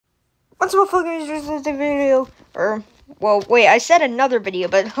What's up, fucking just the video? Well, wait, I said another video,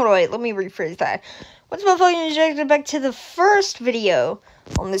 but hold on, wait, let me rephrase that. What's up, fucking just back to the first video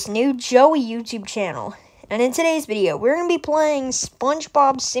on this new Joey YouTube channel. And in today's video, we're gonna be playing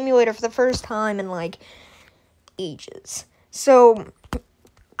Spongebob Simulator for the first time in like ages. So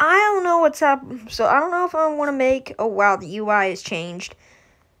I don't know what's up. So I don't know if I want to make. Oh wow, the UI has changed.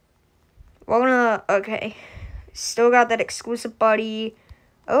 Okay. Still got that exclusive buddy.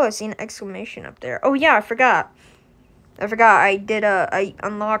 Oh, I see an exclamation up there. Oh yeah, I forgot. I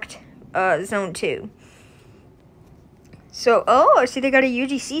unlocked zone 2. So, oh, I see they got a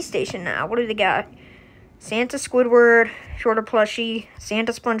UGC station now. What do they got? Santa Squidward, shorter plushie,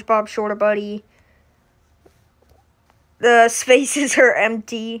 Santa SpongeBob, shorter buddy. The spaces are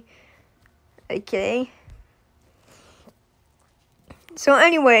empty. Okay. So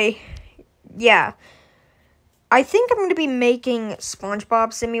anyway, yeah. I think I'm going to be making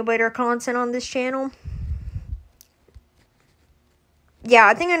Spongebob Simulator content on this channel. Yeah,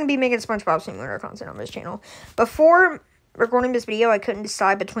 I think I'm going to be making Spongebob Simulator content on this channel. Before recording this video, I couldn't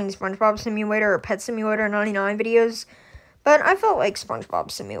decide between Spongebob Simulator or Pet Simulator 99 videos. But I felt like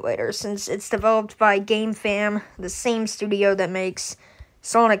Spongebob Simulator, since it's developed by GameFam, the same studio that makes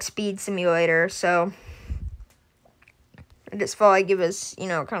Sonic Speed Simulator. So I just felt like it was, you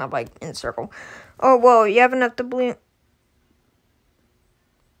know, kind of like in a circle. Oh, whoa, you have enough to blue.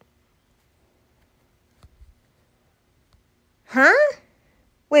 Huh?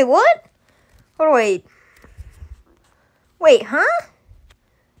 Wait, what? Hold on, wait. Wait, huh?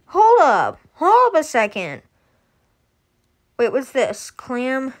 Hold up a second. Wait, what's this?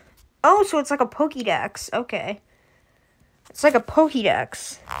 Clam? Oh, so it's like a Pokédex. Okay. It's like a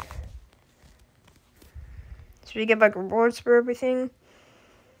Pokédex. So you get like rewards for everything.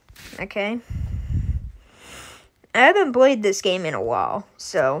 Okay. I haven't played this game in a while,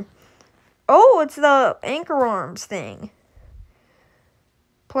 so. Oh, it's the anchor arms thing.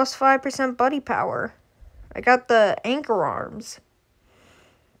 Plus 5% buddy power. I got the anchor arms.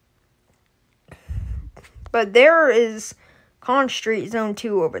 But there is Con Street Zone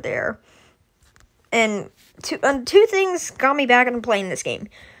 2 over there. And two things got me back into playing this game.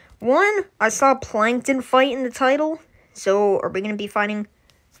 One, I saw Plankton fight in the title. So, are we going to be fighting?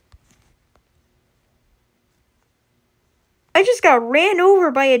 I just got ran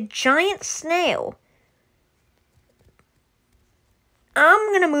over by a giant snail. I'm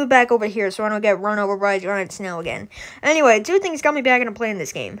going to move back over here so I don't get run over by a giant snail again. Anyway, two things got me back into playing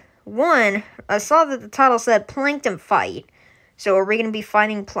this game. One, I saw that the title said Plankton fight. So are we going to be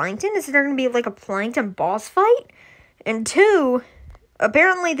fighting Plankton? Is there going to be like a Plankton boss fight? And two,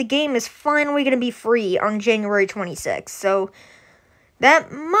 apparently the game is finally going to be free on January 26th. So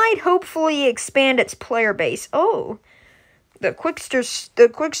that might hopefully expand its player base. Oh, the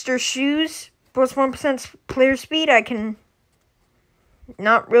Quickster shoes, plus 1% player speed, I can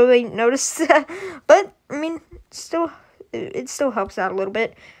not really notice that. But, I mean, it still helps out a little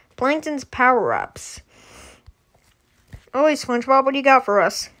bit. Plankton's power-ups. Oh, hey, SpongeBob, what do you got for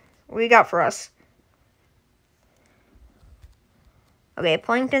us? What do you got for us? Okay,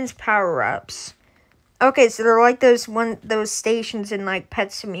 Plankton's power-ups. Okay, so they're like those stations in, like,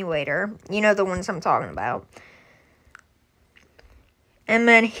 Pet Simulator. You know the ones I'm talking about. And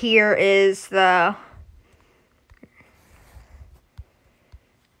then here is the...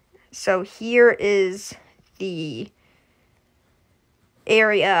 So here is the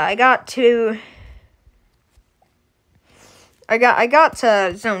area. I got to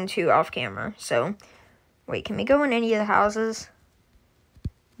zone 2 off camera. So wait, can we go in any of the houses?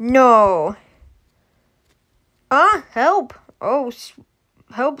 No. Help. Oh,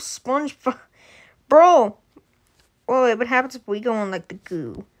 help SpongeBob. Bro. Wait, what happens if we go on like the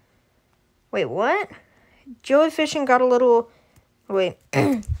goo? Wait, what? Jellyfishing got a little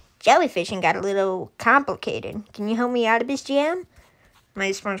Jellyfishing got a little complicated. Can you help me out of this jam?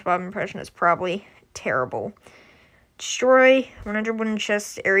 My SpongeBob impression is probably terrible. Destroy 100 wooden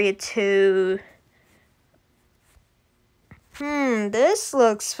chests, area 2. This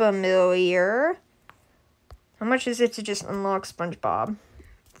looks familiar. How much is it to just unlock SpongeBob?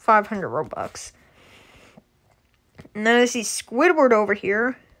 500 Robux. And then I see Squidward over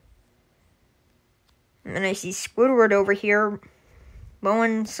here. And then I see Squidward over here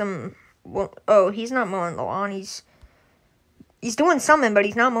mowing some... Well, oh, he's not mowing the lawn. He's doing something, but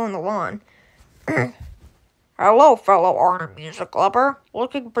he's not mowing the lawn. Hello, fellow art and music lover.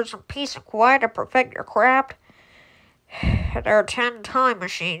 Looking for some peace and quiet to perfect your craft? There are 10 time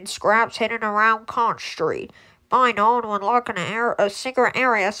machine scraps hidden around Conch Street. Find all to unlock a secret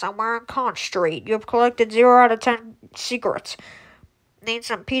area somewhere in Conch Street. You have collected 0 out of 10 secrets. Need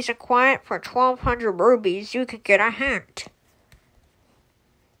some peace and quiet for 1,200 rubies. You could get a hint.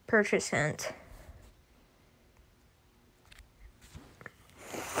 Purchase hint.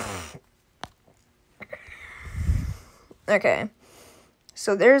 Okay.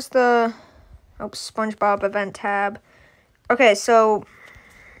 So there's the SpongeBob event tab. Okay, so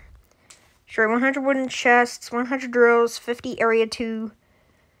sure, 100 wooden chests, 100 drills, 50 area 2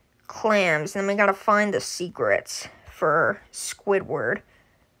 clams. And then we gotta find the secrets for Squidward.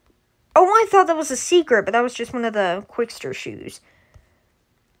 Oh, I thought that was a secret, but that was just one of the Quickster shoes.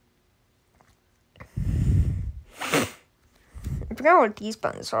 I forgot what these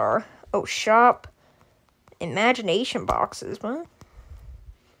buttons are. Oh, shop. Imagination boxes. What?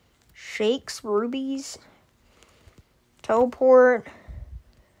 Shakes, rubies. Teleport.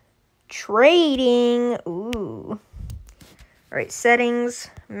 Trading. Ooh. Alright, settings.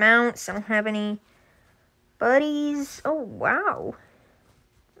 Mounts. I don't have any. Buddies. Oh, wow.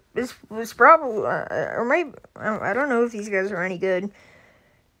 This was probably, or maybe, I don't know if these guys are any good.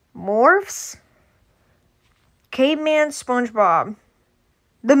 Morphs. Caveman SpongeBob.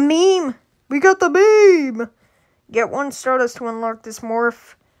 The meme. We got the meme. Get 1 Stardust to unlock this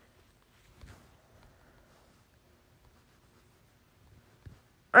morph.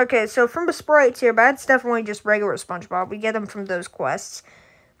 Okay, so from the sprites here, but that's definitely just regular SpongeBob. We get them from those quests.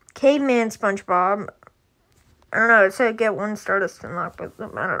 Caveman SpongeBob. I don't know, it said get 1 Stardust to unlock, but I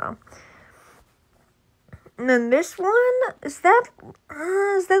don't know. And then this one, is that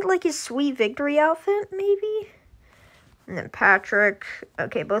like his Sweet Victory outfit, maybe? And then Patrick.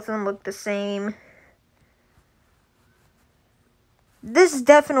 Okay, both of them look the same. This is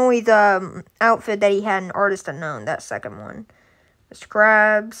definitely the outfit that he had in Artist Unknown, that second one. Mr.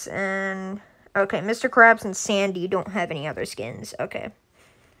 Krabs and... Okay, Mr. Krabs and Sandy don't have any other skins. Okay.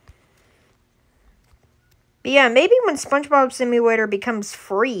 But yeah, maybe when SpongeBob Simulator becomes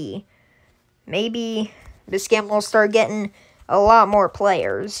free, maybe this game will start getting a lot more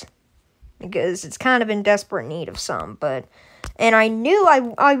players. Because it's kind of in desperate need of some, but... And I knew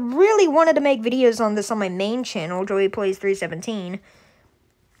I really wanted to make videos on this on my main channel, Joey Plays 317.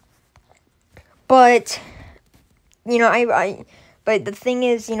 But, you know, but the thing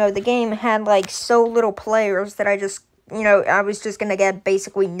is, you know, the game had, like, so little players that I just, you know, I was just gonna get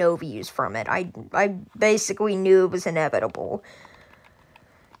basically no views from it. I basically knew it was inevitable.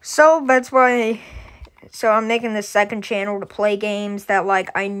 So, that's why... So, I'm making this second channel to play games that, like,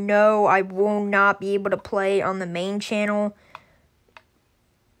 I know I will not be able to play on the main channel.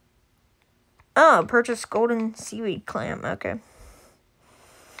 Oh, purchase golden seaweed clam. Okay.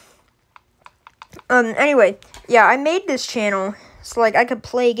 Anyway, yeah, I made this channel so, like, I could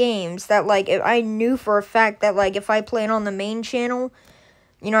play games that, like, if I knew for a fact that, like, if I played on the main channel,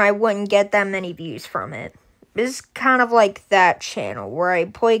 you know, I wouldn't get that many views from it. This is kind of like that channel, where I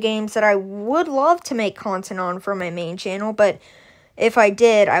play games that I would love to make content on for my main channel, but if I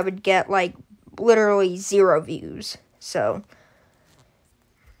did, I would get, like, literally 0 views. So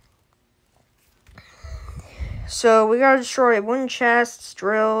we gotta destroy wooden chests,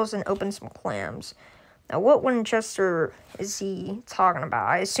 drills, and open some clams. Now, what wooden chests is he talking about?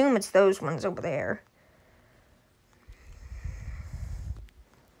 I assume it's those ones over there.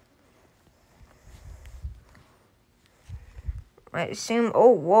 I assume... Oh,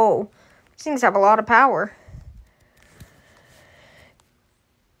 whoa. These things have a lot of power.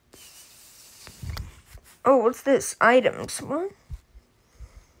 Oh, what's this? Items. What?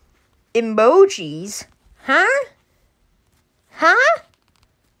 Emojis? Huh? Huh?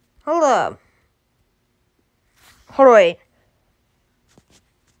 Hold up. Hold on, wait.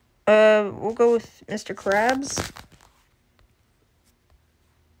 We'll go with Mr. Krabs.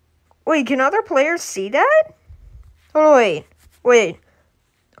 Wait, can other players see that? Hold on, wait. Wait.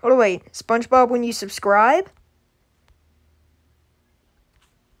 Hold on, wait. SpongeBob when you subscribe?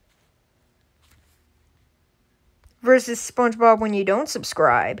 Versus SpongeBob when you don't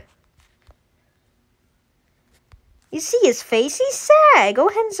subscribe. You see his face? He's sad. Go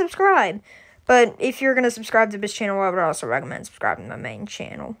ahead and subscribe. But if you're going to subscribe to this channel, I would also recommend subscribing to my main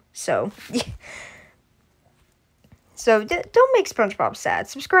channel. So, don't make SpongeBob sad.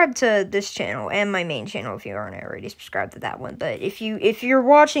 Subscribe to this channel and my main channel if you aren't already subscribed to that one. But if you're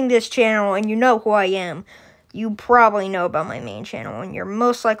watching this channel and you know who I am, you probably know about my main channel and you're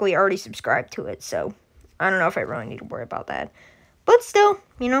most likely already subscribed to it. So, I don't know if I really need to worry about that. But still,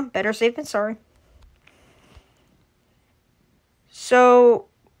 you know, better safe than sorry. So,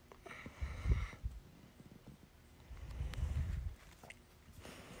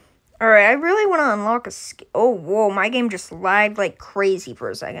 alright, I really want to unlock a skill. Oh, whoa, my game just lagged like crazy for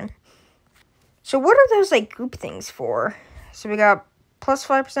a second. So, what are those, like, goop things for? So, we got Plus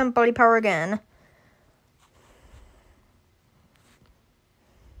 5% body power again.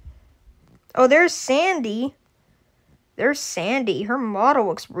 Oh, there's Sandy. There's Sandy. Her model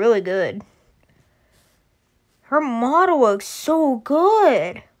looks really good. Her model looks so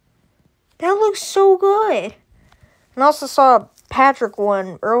good. That looks so good. And I also saw Patrick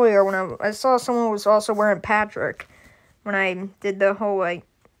one earlier when I saw someone was also wearing Patrick. When I did the whole, like,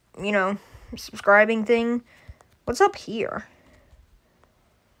 you know, subscribing thing. What's up here?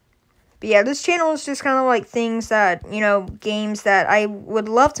 But yeah, this channel is just kind of like things that, you know, games that I would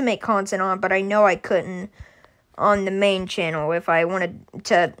love to make content on, but I know I couldn't on the main channel if I wanted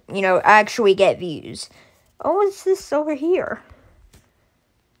to, you know, actually get views. Oh, what's this over here?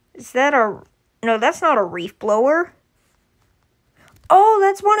 Is that a... No, that's not a reef blower. Oh,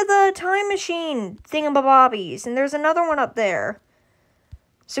 that's one of the time machine thingamabobbies. And there's another one up there.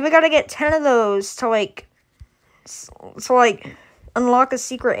 So we gotta get 10 of those to, like... So, like... unlock a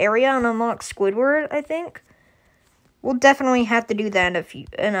secret area and unlock Squidward, I think. We'll definitely have to do that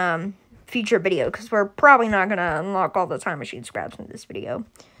in a future video, because we're probably not going to unlock all the time machine scraps in this video.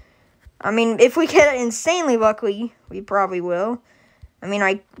 I mean, if we get insanely lucky, we probably will. I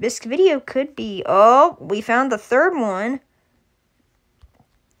mean, this video could be... Oh, we found the third one.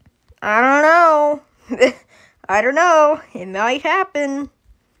 I don't know. I don't know. It might happen.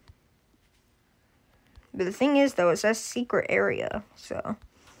 But the thing is, though, it's a secret area, so...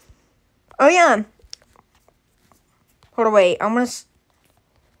 Oh, yeah. Hold on, wait. I'm gonna...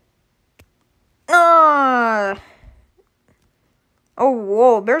 Oh,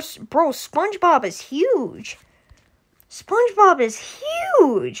 whoa. There's... Bro, SpongeBob is huge. SpongeBob is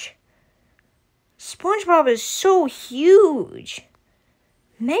huge. SpongeBob is so huge.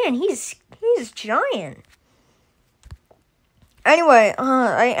 Man, he's giant. Anyway,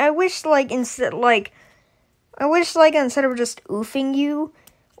 I wish, like, instead of just oofing you,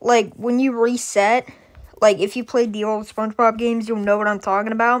 like, when you reset, like, if you played the old SpongeBob games, you'll know what I'm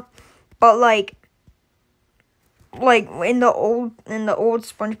talking about. But, like, in the old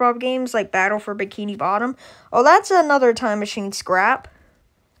SpongeBob games, like Battle for Bikini Bottom, oh, that's another time machine scrap.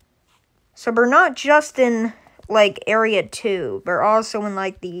 So we're not just in, like, Area 2, but also in,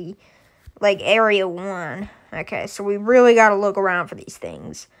 like, Area 1. Okay, so we really gotta look around for these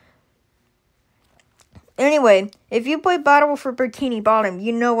things. Anyway, if you play Battle for Bikini Bottom,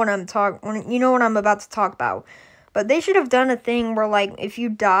 you know what I'm about to talk about. But they should have done a thing where, like, if you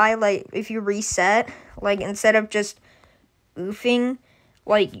die, like, if you reset, like, instead of just oofing,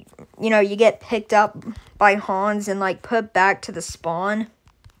 like, you know, you get picked up by Hans and, like, put back to the spawn.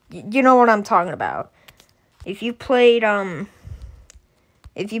 You know what I'm talking about. If you played some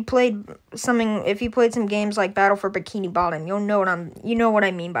games like Battle for Bikini Bottom, you know what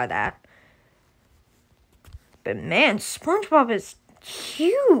I mean by that. But man, SpongeBob is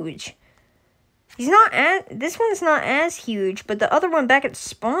huge. This one's not as huge, but the other one back at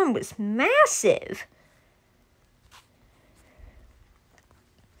spawn was massive.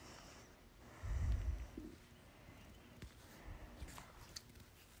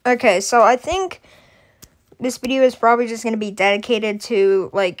 Okay, so I think this video is probably just going to be dedicated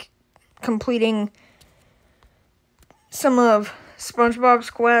to, like, completing some of SpongeBob's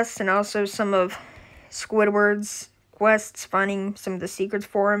quests and also some of Squidward's quests, finding some of the secrets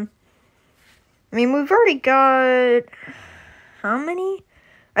for him. I mean, we've already got... How many?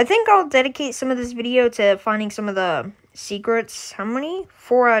 I think I'll dedicate some of this video to finding some of the secrets. How many?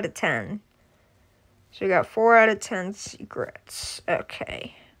 4 out of 10. So we got 4 out of 10 secrets.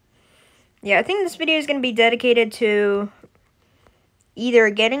 Okay. Yeah, I think this video is going to be dedicated to either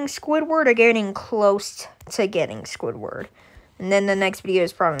getting Squidward or getting close to getting Squidward. And then the next video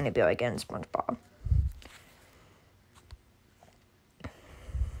is probably going to be like getting SpongeBob.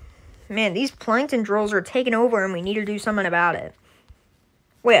 Man, these plankton drills are taking over and we need to do something about it.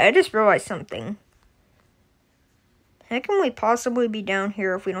 Wait, I just realized something. How can we possibly be down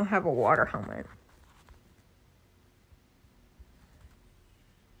here if we don't have a water helmet?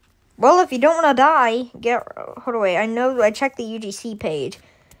 Well, if you don't want to die, hold on, wait, I checked the UGC page.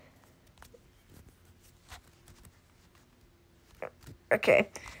 Okay.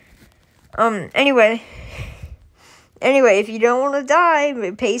 Anyway, if you don't want to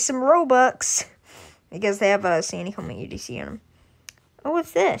die, pay some Robux. Because they have a Sandy helmet UGC on them. Oh,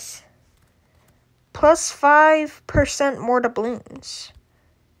 what's this? Plus 5% more doubloons.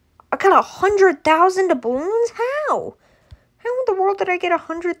 I got 100,000 doubloons? How? How in the world did I get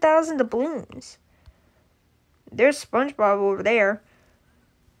 100,000 doubloons? There's SpongeBob over there.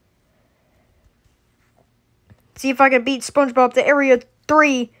 See if I can beat SpongeBob to Area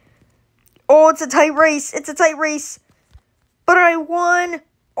 3. Oh, it's a tight race. It's a tight race. But I won!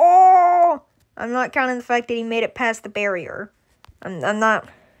 Oh! I'm not counting the fact that he made it past the barrier. I'm not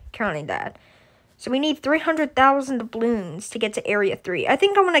counting that. So we need 300,000 doubloons to get to Area 3. I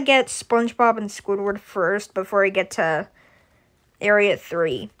think I'm going to get SpongeBob and Squidward first before I get to Area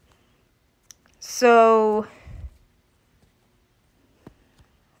 3. So...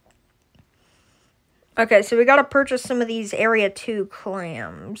 okay, so we gotta purchase some of these Area 2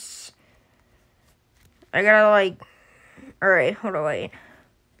 clams. I gotta, like... alright, hold on, wait.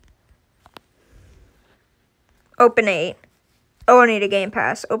 Open 8. Oh, I need a game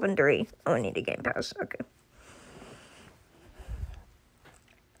pass. Open 3. Oh, I need a game pass. Okay.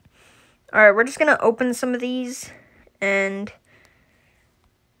 Alright, we're just gonna open some of these. And...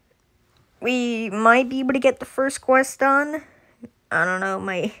 we might be able to get the first quest done. I don't know,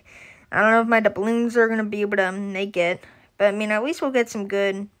 I don't know if my doubloons are gonna be able to make it. But, I mean, at least we'll get some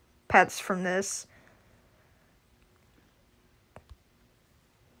good pets from this.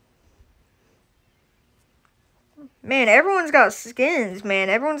 Man, everyone's got skins, man.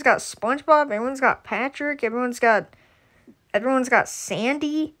 Everyone's got SpongeBob, everyone's got Patrick, everyone's got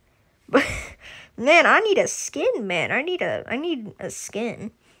Sandy. But man, I need a skin, man. I need a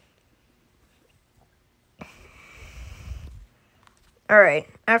skin. Alright,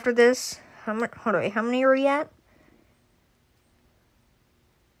 after this, how many are we at?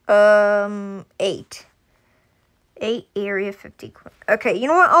 8. 8 Area 50. Okay, you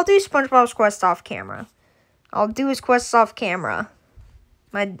know what? I'll do SpongeBob's quest off camera. I'll do his quests off camera.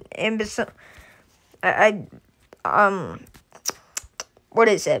 What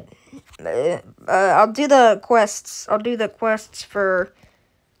is it? I'll do the quests. I'll do the quests for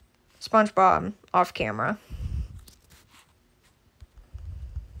SpongeBob off camera.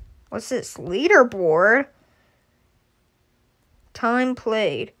 What's this? Leaderboard? Time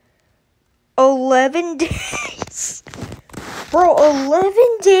played. 11 days? Bro, 11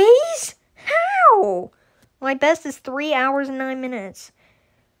 days? How? My best is 3 hours and 9 minutes.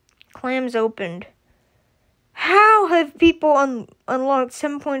 Clams opened. How have people unlocked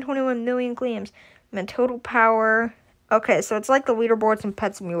 7.21 million clams? Man, total power. Okay, so it's like the leaderboards in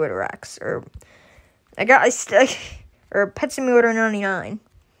Pet Simulator X. Or Pet Simulator 99.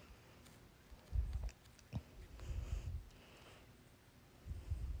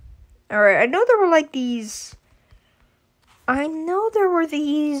 Alright, I know there were like these... I know there were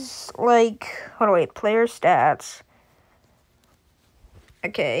these, like... hold on, wait, player stats.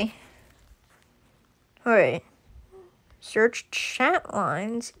 Okay. Alright. Search chat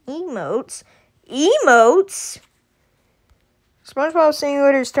lines. Emotes. Emotes? SpongeBob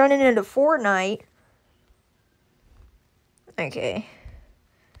Simulator is turning into Fortnite. Okay.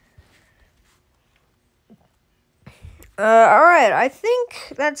 Alright, I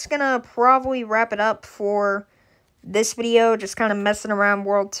think that's gonna probably wrap it up for this video. Just kind of messing around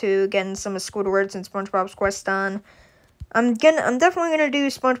World 2, getting some of Squidward's and SpongeBob's quests done. I'm definitely gonna do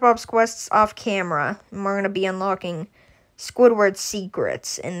SpongeBob's quests off camera, and we're gonna be unlocking Squidward's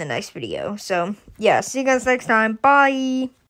secrets in the next video. So, yeah, see you guys next time. Bye!